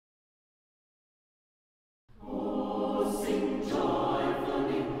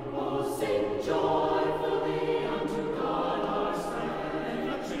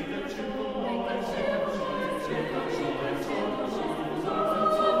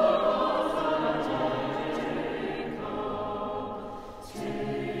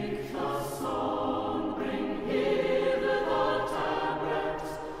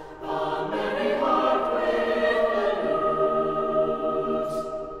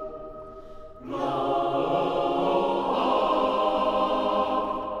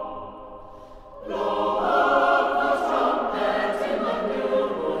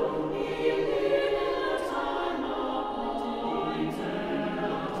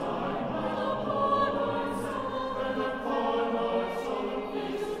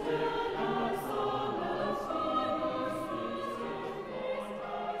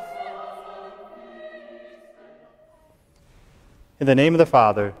In the name of the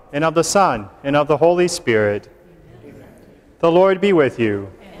Father, and of the Son, and of the Holy Spirit. Amen. The Lord be with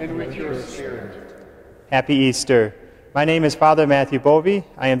you. And with your spirit. Happy Easter. My name is Father Matthew Bovey.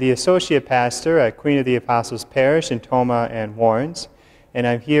 I am the Associate Pastor at Queen of the Apostles Parish in Tomah and Warrens, and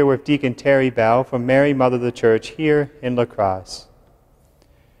I'm here with Deacon Terry Bell from Mary, Mother of the Church here in La Crosse.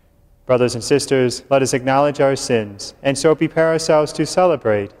 Brothers and sisters, let us acknowledge our sins, and so prepare ourselves to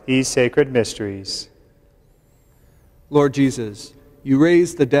celebrate these sacred mysteries. Lord Jesus, you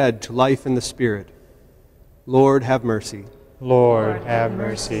raised the dead to life in the Spirit. Lord, have mercy. Lord, have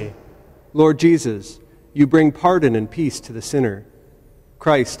mercy. Lord Jesus, you bring pardon and peace to the sinner.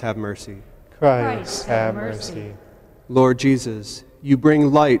 Christ, have mercy. Christ, have mercy. Lord Jesus, you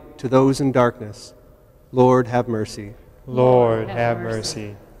bring light to those in darkness. Lord, have mercy. Lord, have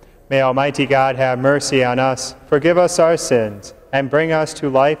mercy. May Almighty God have mercy on us, forgive us our sins, and bring us to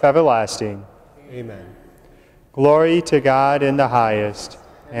life everlasting. Amen. Glory to God in the highest,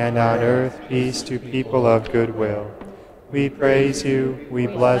 and on earth peace to people of good will. We praise you, we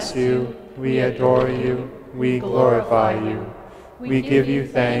bless you, we adore you, we glorify you. We give you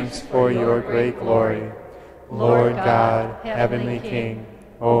thanks for your great glory. Lord God, heavenly King,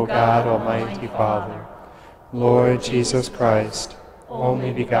 O God, almighty Father, Lord Jesus Christ,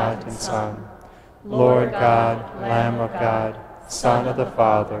 only begotten Son, Lord God, Lamb of God, Son of the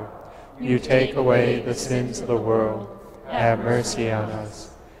Father, you take away the sins of the world, have mercy on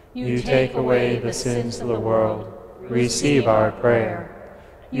us. You take away the sins of the world, receive our prayer.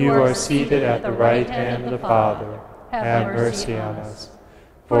 You are seated at the right hand of the Father, have mercy on us.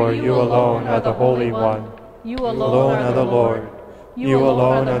 For you alone are the Holy One, you alone are the Lord, you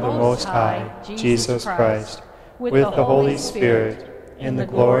alone are the Most High, Jesus Christ, with the Holy Spirit, in the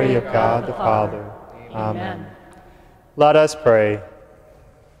glory of God the Father. Amen. Let us pray.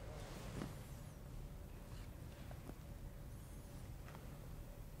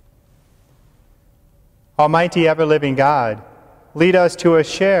 Almighty ever-living God, lead us to a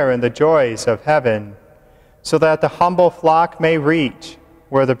share in the joys of heaven, so that the humble flock may reach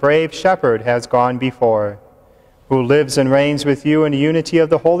where the brave shepherd has gone before, who lives and reigns with you in the unity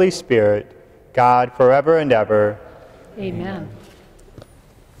of the Holy Spirit, God forever and ever. Amen.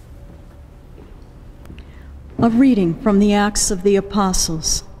 A reading from the Acts of the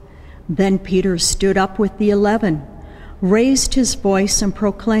Apostles. Then Peter stood up with the 11, raised his voice and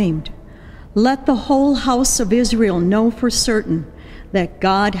proclaimed, "Let the whole house of Israel know for certain that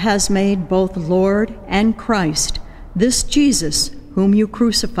God has made both Lord and Christ, this Jesus whom you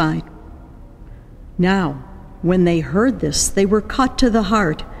crucified." Now, when they heard this, they were cut to the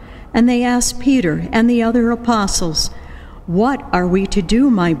heart, and they asked Peter and the other apostles, "What are we to do,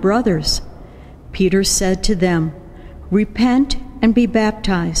 my brothers?" Peter said to them, "Repent and be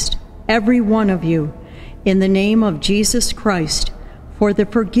baptized, every one of you, in the name of Jesus Christ, for the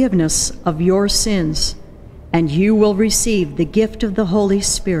forgiveness of your sins, and you will receive the gift of the Holy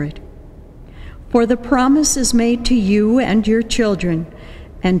Spirit. For the promise is made to you and your children,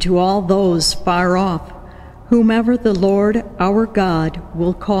 and to all those far off, whomever the Lord our God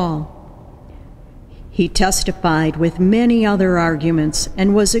will call." He testified with many other arguments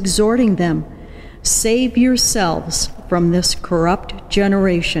and was exhorting them, "Save yourselves from this corrupt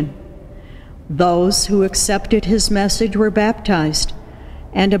generation." Those who accepted his message were baptized,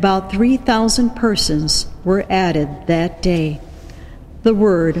 and about 3,000 persons were added that day. The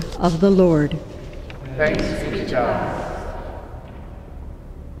word of the Lord. Thanks be to God.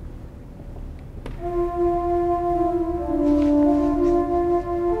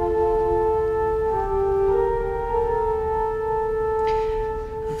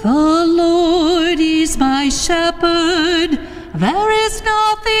 The Lord is my shepherd, there is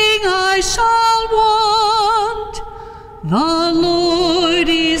nothing I shall want. The Lord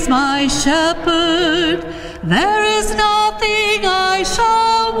is my shepherd, there is nothing I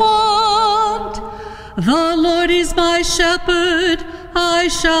shall want. The Lord is my shepherd, I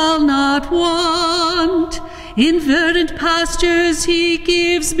shall not want. In verdant pastures he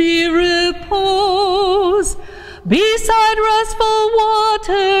gives me repose. Beside restful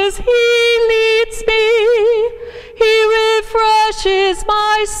waters he leads me. He refreshes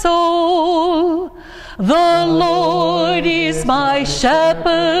my soul. The Lord is my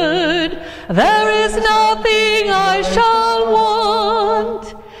shepherd, there is nothing I shall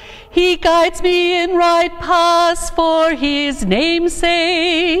want. He guides me in right paths for his name's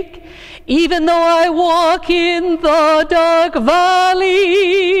sake. Even though I walk in the dark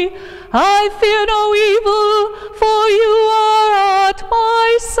valley, I fear no evil, for you are at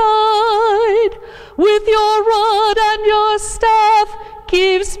my side. With your rod and your staff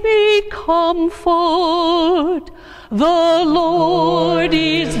gives me comfort. The Lord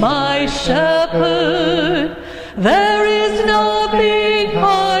is my shepherd, there is nothing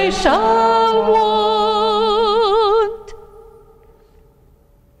I shall want.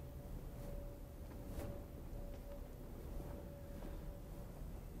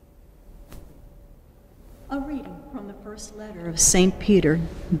 A reading from the first letter of St. Peter.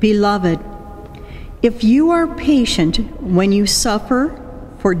 Beloved, if you are patient when you suffer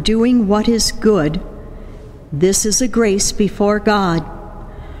for doing what is good, this is a grace before God.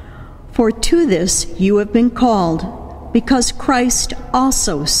 For to this you have been called, because Christ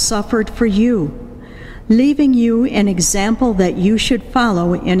also suffered for you, leaving you an example that you should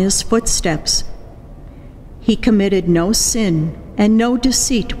follow in his footsteps. He committed no sin, and no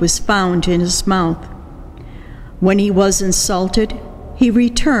deceit was found in his mouth. When he was insulted, he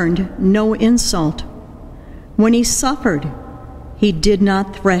returned no insult. When he suffered, he did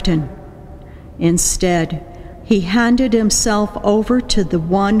not threaten. Instead, he handed himself over to the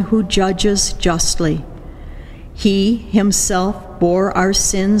one who judges justly. He himself bore our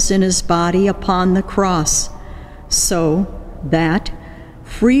sins in his body upon the cross, so that,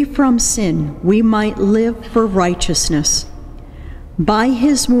 free from sin, we might live for righteousness. By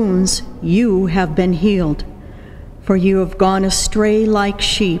his wounds you have been healed, for you have gone astray like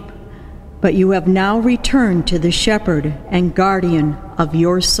sheep, but you have now returned to the shepherd and guardian of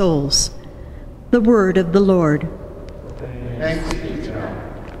your souls. The word of the Lord. Thanks be to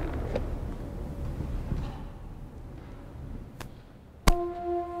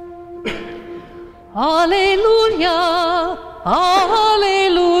God. Alleluia,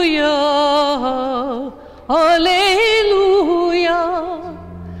 alleluia, alleluia,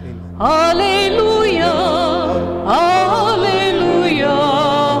 alleluia, alleluia, alleluia.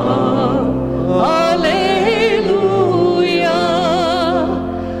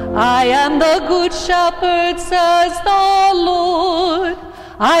 I am the good shepherd, says the Lord.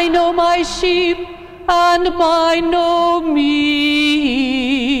 I know my sheep, and mine know me.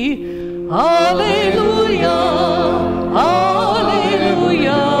 Alleluia,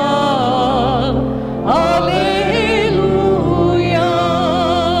 alleluia, alleluia.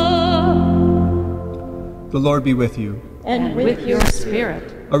 The Lord be with you. And with your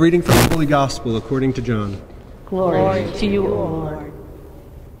spirit. A reading from the Holy Gospel according to John. Glory to you, O Lord.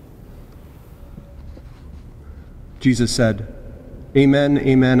 Jesus said, Amen,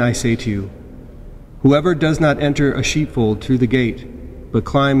 amen, I say to you, whoever does not enter a sheepfold through the gate, but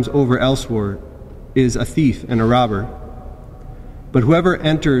climbs over elsewhere, is a thief and a robber. But whoever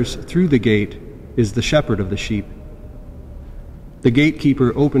enters through the gate is the shepherd of the sheep. The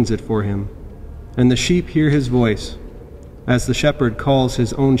gatekeeper opens it for him, and the sheep hear his voice, as the shepherd calls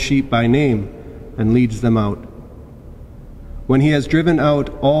his own sheep by name and leads them out. When he has driven out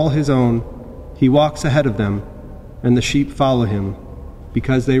all his own, he walks ahead of them, and the sheep follow him,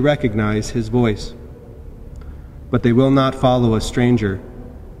 because they recognize his voice. But they will not follow a stranger.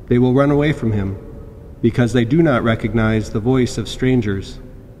 They will run away from him, because they do not recognize the voice of strangers.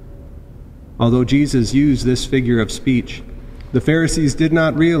 Although Jesus used this figure of speech, the Pharisees did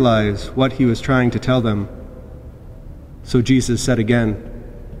not realize what he was trying to tell them. So Jesus said again,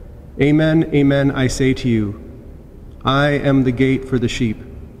 Amen, amen, I say to you, I am the gate for the sheep.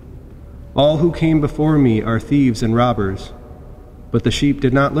 All who came before me are thieves and robbers, but the sheep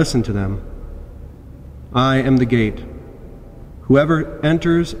did not listen to them. I am the gate. Whoever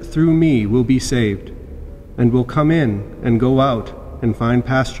enters through me will be saved, and will come in and go out and find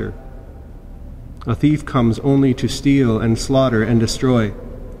pasture. A thief comes only to steal and slaughter and destroy.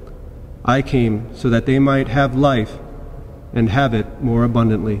 I came so that they might have life and have it more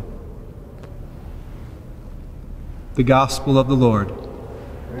abundantly. The Gospel of the Lord.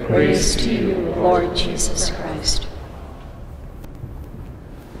 Praise to you, Lord Jesus Christ.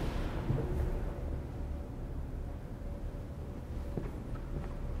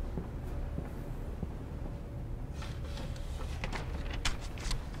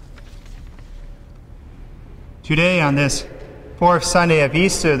 Today, on this fourth Sunday of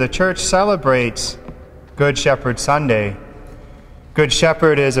Easter, the Church celebrates Good Shepherd Sunday. Good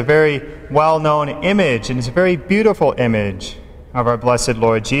Shepherd is a very well-known image, and it's a very beautiful image of our blessed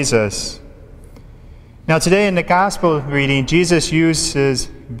Lord Jesus. Now today in the Gospel reading, Jesus uses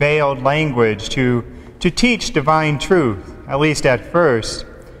veiled language to teach divine truth, at least at first.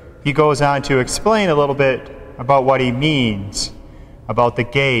 He goes on to explain a little bit about what he means, about the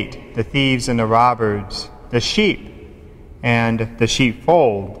gate, the thieves and the robbers, the sheep, and the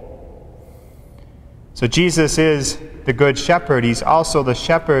sheepfold. So Jesus is the Good Shepherd. He's also the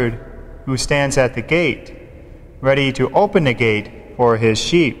shepherd who stands at the gate, ready to open the gate for his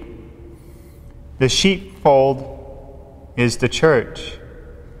sheep. The sheepfold is the church.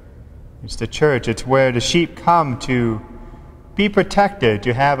 It's the church. It's where the sheep come to be protected,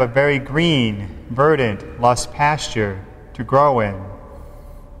 to have a very green, verdant, lush pasture to grow in.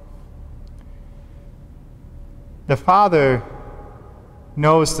 The Father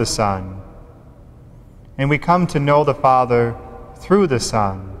knows the Son, and we come to know the Father through the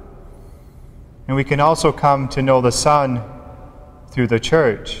Son. And we can also come to know the Son through the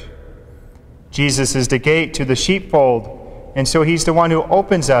church. Jesus is the gate to the sheepfold, and so he's the one who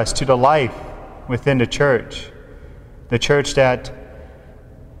opens us to the life within the church. The church that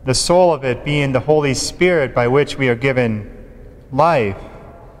the soul of it being the Holy Spirit by which we are given life.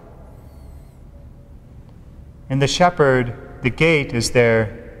 And the shepherd, the gate, is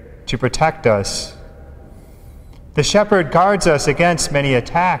there to protect us. The shepherd guards us against many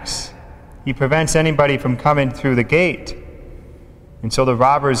attacks. He prevents anybody from coming through the gate. And so the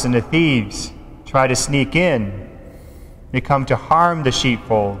robbers and the thieves try to sneak in. They come to harm the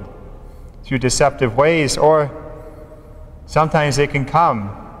sheepfold through deceptive ways, or sometimes they can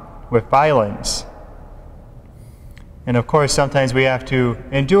come with violence. And of course, sometimes we have to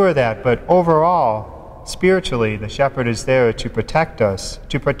endure that, but overall, spiritually, the shepherd is there to protect us,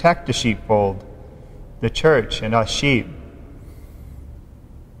 to protect the sheepfold, the church, and us sheep.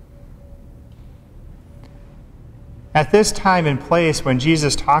 At this time and place, when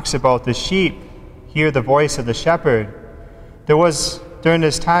Jesus talks about the sheep, hear the voice of the shepherd, during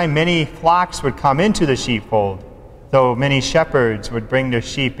this time, many flocks would come into the sheepfold, though many shepherds would bring their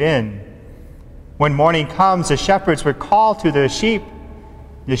sheep in. When morning comes, the shepherds would call to their sheep.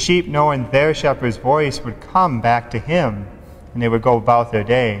 The sheep, knowing their shepherd's voice, would come back to him, and they would go about their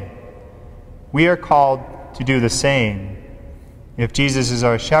day. We are called to do the same. If Jesus is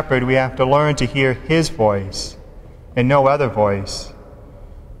our shepherd, we have to learn to hear his voice and no other voice.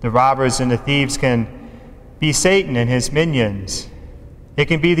 The robbers and the thieves can be Satan and his minions. It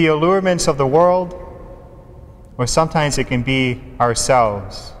can be the allurements of the world, or sometimes it can be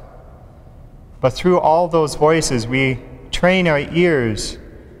ourselves. But through all those voices, we train our ears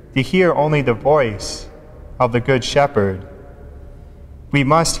to hear only the voice of the Good Shepherd. We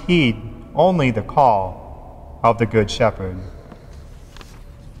must heed only the call of the Good Shepherd.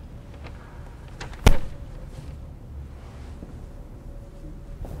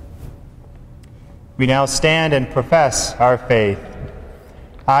 We now stand and profess our faith.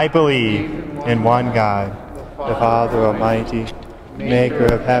 I believe in one God, the Father Almighty, maker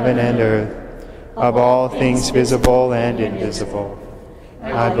of heaven and earth, of all things visible and invisible.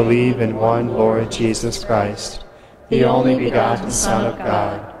 I believe in one Lord Jesus Christ, the only begotten Son of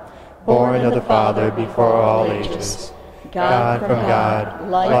God, born of the Father before all ages, God from God,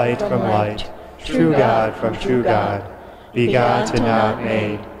 light from light, true God from true God, begotten, not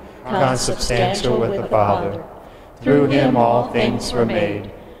made, consubstantial with the Father. Through him all things were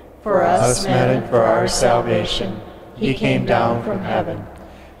made. For us men and for our salvation, he came down from heaven,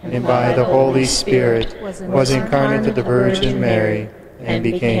 and by the Holy Spirit was incarnate of the Virgin Mary, and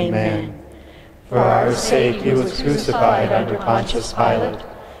became man. For our sake he was crucified under Pontius Pilate.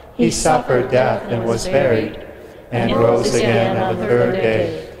 He suffered death and was buried, and rose again on the third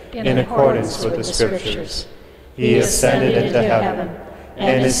day, in accordance with the Scriptures. He ascended into heaven,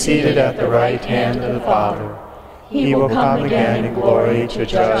 and is seated at the right hand of the Father. He will come again in glory to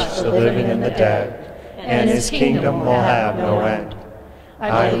judge the living and the dead, and his kingdom will have no end.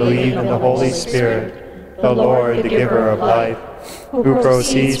 I believe in the Holy Spirit, the Lord, the giver of life, who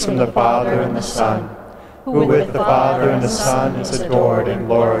proceeds from the Father and the Son, who with the Father and the Son is adored and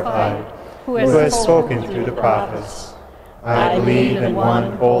glorified, who has spoken through the prophets. I believe in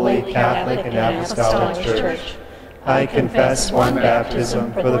one holy, Catholic, and Apostolic Church. I confess one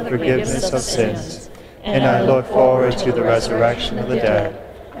baptism for the forgiveness of sins, and I look forward to the resurrection of the dead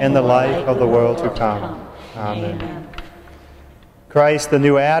and the life of the world to come. Amen. Christ, the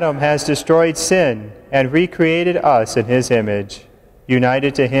new Adam, has destroyed sin and recreated us in his image.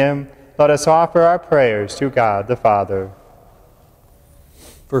 United to him, let us offer our prayers to God the Father.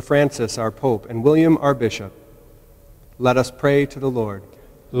 For Francis, our Pope, and William, our Bishop, let us pray to the Lord.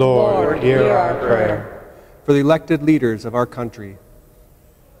 Lord, hear our prayer. For the elected leaders of our country,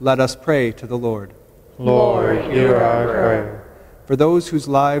 let us pray to the Lord. Lord, hear our prayer. For those whose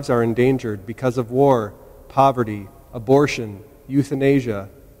lives are endangered because of war, poverty, abortion, euthanasia,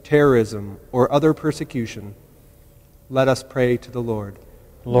 terrorism, or other persecution, let us pray to the Lord.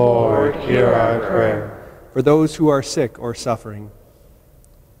 Lord, hear our prayer. For those who are sick or suffering,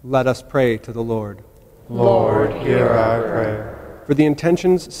 let us pray to the Lord. Lord, hear our prayer. For the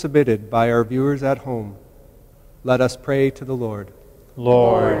intentions submitted by our viewers at home, let us pray to the Lord.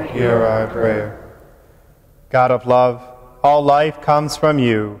 Lord, hear our prayer. God of love, all life comes from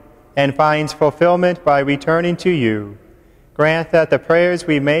you and finds fulfillment by returning to you. Grant that the prayers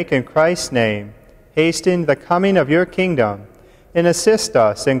we make in Christ's name hasten the coming of your kingdom and assist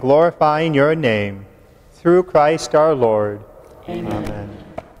us in glorifying your name. Through Christ our Lord. Amen. Amen.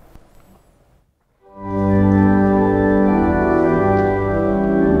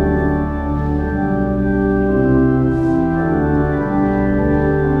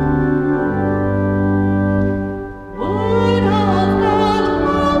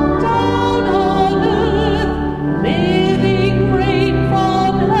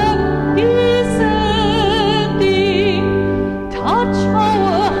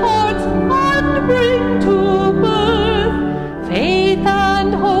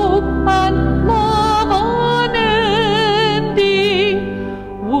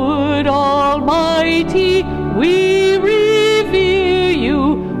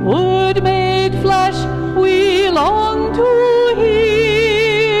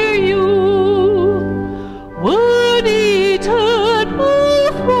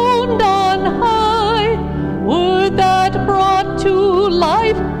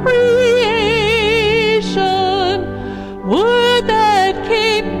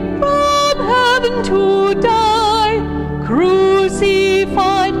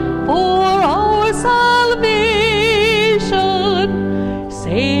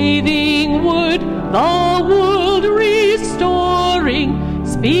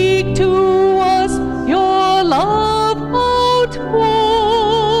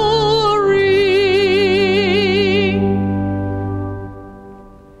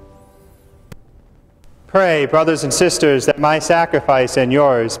 Pray, brothers and sisters, that my sacrifice and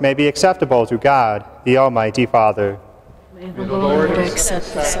yours may be acceptable to God, the Almighty Father. May the Lord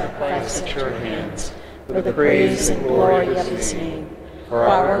accept the sacrifice at your hands, for the praise and glory of his name, for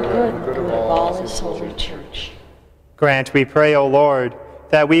our good and good of all his holy church. Grant, we pray, O Lord,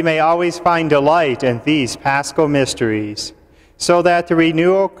 that we may always find delight in these paschal mysteries, so that the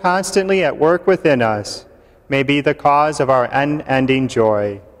renewal constantly at work within us may be the cause of our unending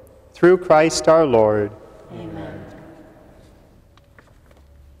joy. Through Christ our Lord. Amen.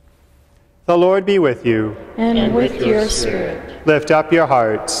 The Lord be with you. And with your spirit. Lift up your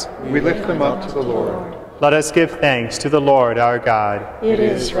hearts. We lift them up to the Lord. Let us give thanks to the Lord our God. It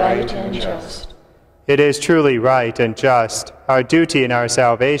is right and just. It is truly right and just, our duty and our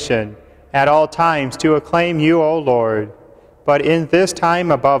salvation, at all times to acclaim you, O Lord, but in this time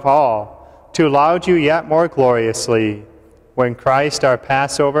above all, to laud you yet more gloriously, when Christ our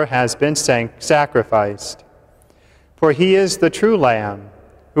Passover has been sacrificed. For he is the true Lamb,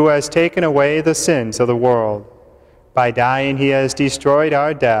 who has taken away the sins of the world. By dying he has destroyed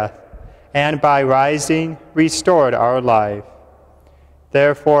our death, and by rising restored our life.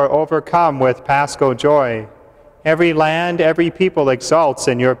 Therefore, overcome with paschal joy, every land, every people exults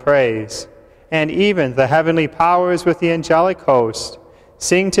in your praise, and even the heavenly powers with the angelic host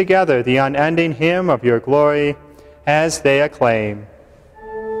sing together the unending hymn of your glory, as they acclaim.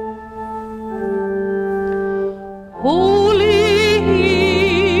 Holy,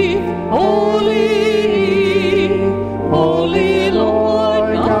 holy, holy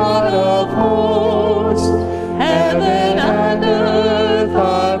Lord God of hosts, heaven and earth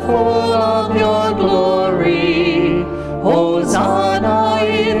are full of your glory. Hosanna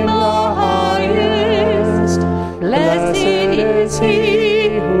in the highest. Blessed is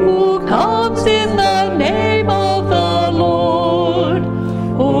he who comes in the name of the Lord.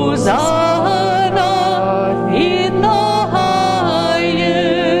 Hosanna in the highest.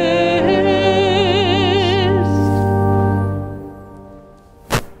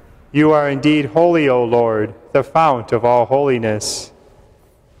 You are indeed holy, O Lord, the fount of all holiness.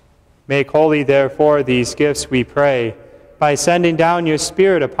 Make holy, therefore, these gifts, we pray, by sending down your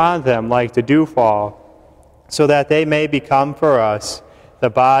Spirit upon them like the dewfall, so that they may become for us the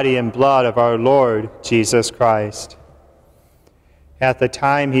body and blood of our Lord Jesus Christ. At the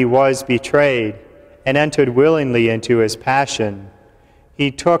time he was betrayed and entered willingly into his passion,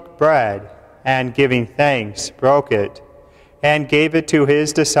 he took bread and, giving thanks, broke it and gave it to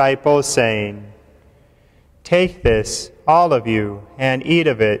his disciples, saying, "Take this, all of you, and eat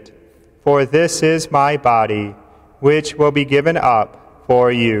of it, for this is my body, which will be given up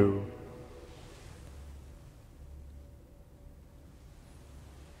for you."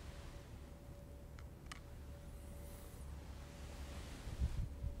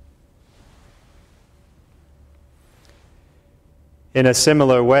 In a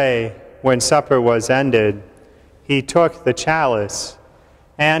similar way, when supper was ended, he took the chalice,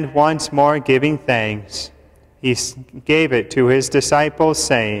 and once more giving thanks, he gave it to his disciples,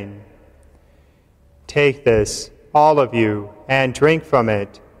 saying, "Take this, all of you, and drink from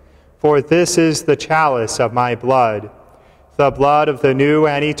it. For this is the chalice of my blood, the blood of the new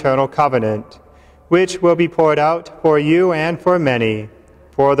and eternal covenant, which will be poured out for you and for many,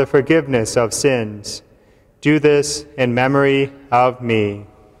 for the forgiveness of sins. Do this in memory of me.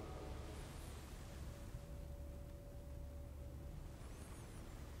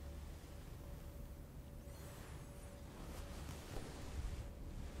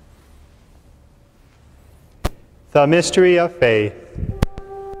 The mystery of faith.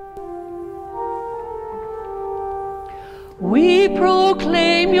 We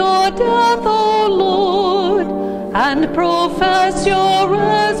proclaim your death, O Lord, and profess your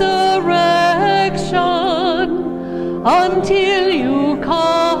resurrection until you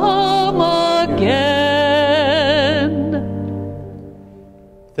come again.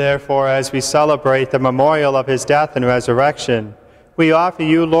 Therefore, as we celebrate the memorial of his death and resurrection, we offer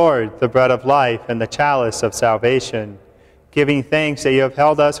you, Lord, the bread of life and the chalice of salvation, giving thanks that you have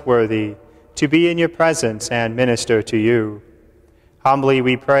held us worthy to be in your presence and minister to you. Humbly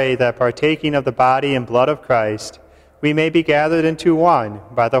we pray that, partaking of the body and blood of Christ, we may be gathered into one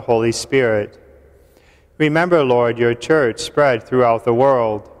by the Holy Spirit. Remember, Lord, your church spread throughout the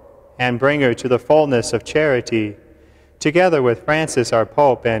world, and bring her to the fullness of charity, together with Francis our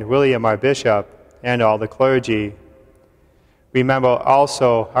Pope and William our Bishop, and all the clergy. Remember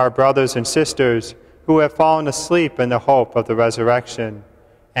also our brothers and sisters who have fallen asleep in the hope of the resurrection,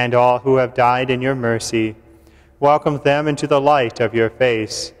 and all who have died in your mercy. Welcome them into the light of your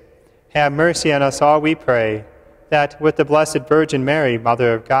face. Have mercy on us all, we pray, that with the Blessed Virgin Mary,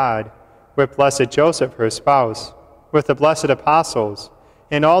 Mother of God, with blessed Joseph, her spouse, with the blessed apostles,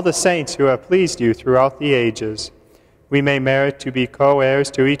 and all the saints who have pleased you throughout the ages, we may merit to be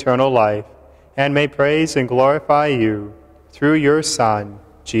co-heirs to eternal life, and may praise and glorify you, through your Son,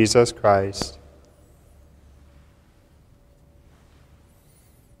 Jesus Christ.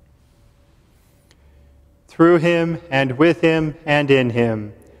 Through him, and with him, and in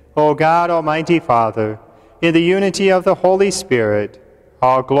him, O God, Almighty Father, in the unity of the Holy Spirit,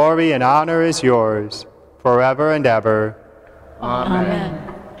 all glory and honor is yours, forever and ever. Amen.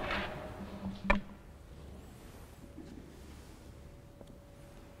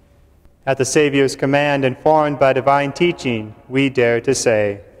 At the Savior's command, informed by divine teaching, we dare to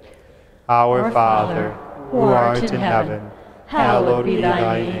say, Our Father, who art in heaven, hallowed be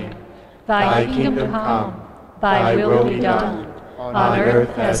thy name. Thy kingdom come, thy will be done, on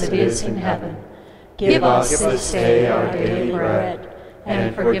earth as it is in heaven. Give us this day our daily bread,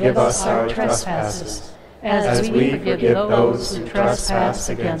 and forgive us our trespasses, as we forgive those who trespass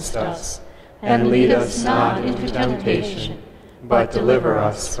against us. And lead us not into temptation, but deliver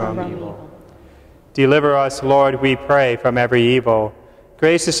us from evil. Deliver us, Lord, we pray, from every evil.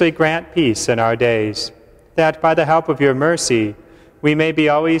 Graciously grant peace in our days, that by the help of your mercy we may be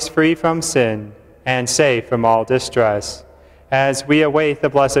always free from sin and safe from all distress, as we await the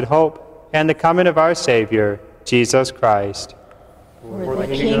blessed hope and the coming of our Savior, Jesus Christ. For the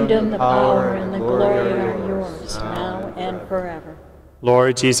kingdom, the power, and the glory are yours, now and forever.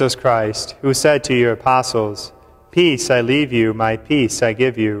 Lord Jesus Christ, who said to your apostles, Peace I leave you, my peace I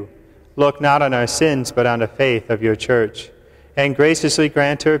give you, look not on our sins, but on the faith of your church, and graciously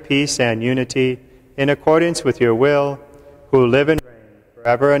grant her peace and unity in accordance with your will, who live and reign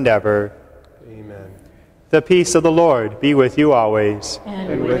forever and ever. Amen. The peace of the Lord be with you always.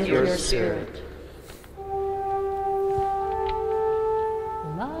 And with your spirit.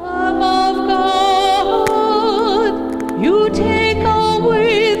 Lamb of God, you take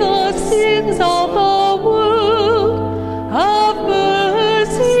away the sins of the world. Have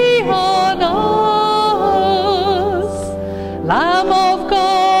mercy on us. Lamb of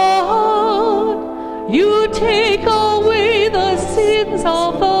God, you take away the sins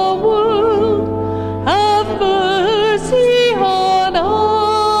of the world. Have mercy on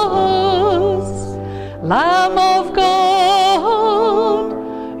us. Lamb of God,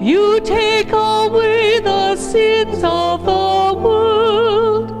 you take away the sins of the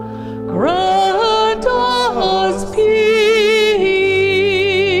world. Grant us peace.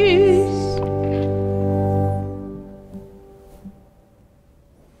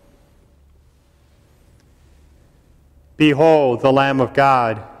 Behold the Lamb of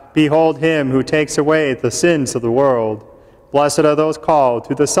God. Behold him who takes away the sins of the world. Blessed are those called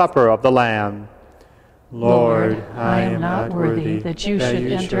to the supper of the Lamb. Lord, I am not worthy that you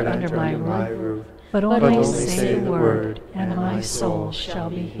should enter under my roof, but only say the word, and my soul shall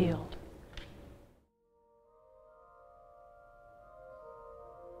be healed.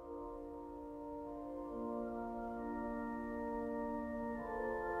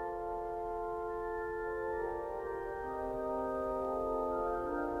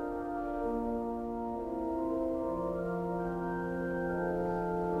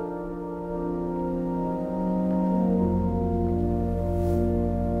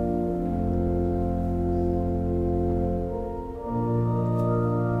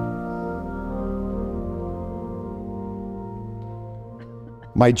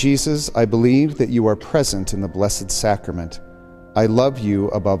 My Jesus, I believe that you are present in the Blessed Sacrament. I love you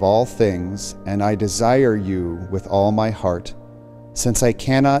above all things, and I desire you with all my heart. Since I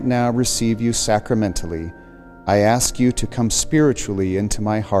cannot now receive you sacramentally, I ask you to come spiritually into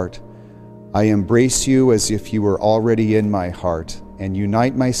my heart. I embrace you as if you were already in my heart, and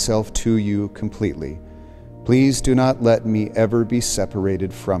unite myself to you completely. Please do not let me ever be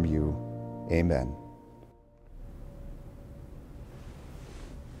separated from you. Amen.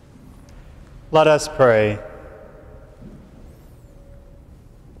 Let us pray.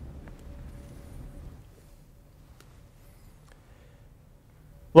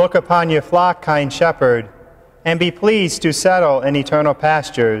 Look upon your flock, kind shepherd, and be pleased to settle in eternal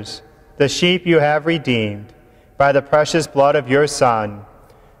pastures the sheep you have redeemed by the precious blood of your Son,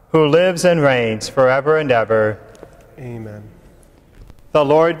 who lives and reigns forever and ever. Amen. The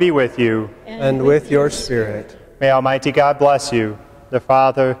Lord be with you. And with your spirit. May Almighty God bless you, the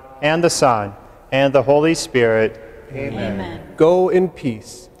Father, and the Son, and the Holy Spirit. Amen. Go in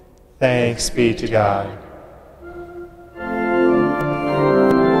peace. Thanks be to God.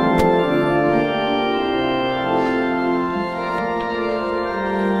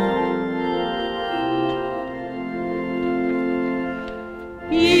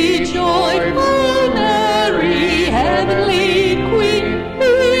 Be joyful, Mary, heavenly Queen.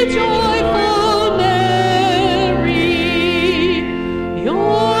 Be joyful, Mary.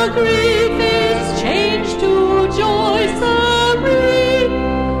 Your grief is changed to joy serene.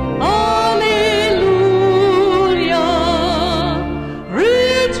 Alleluia.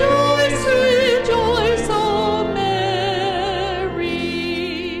 Rejoice, rejoice, O Mary.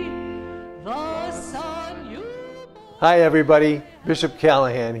 The Son you bore. Hi everybody, Bishop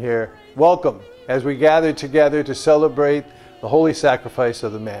Callahan here. Welcome as we gather together to celebrate the Holy Sacrifice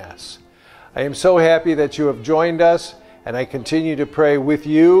of the Mass. I am so happy that you have joined us, and I continue to pray with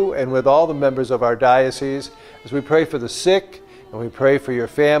you and with all the members of our diocese as we pray for the sick and we pray for your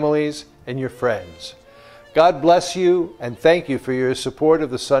families and your friends. God bless you, and thank you for your support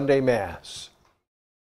of the Sunday Mass.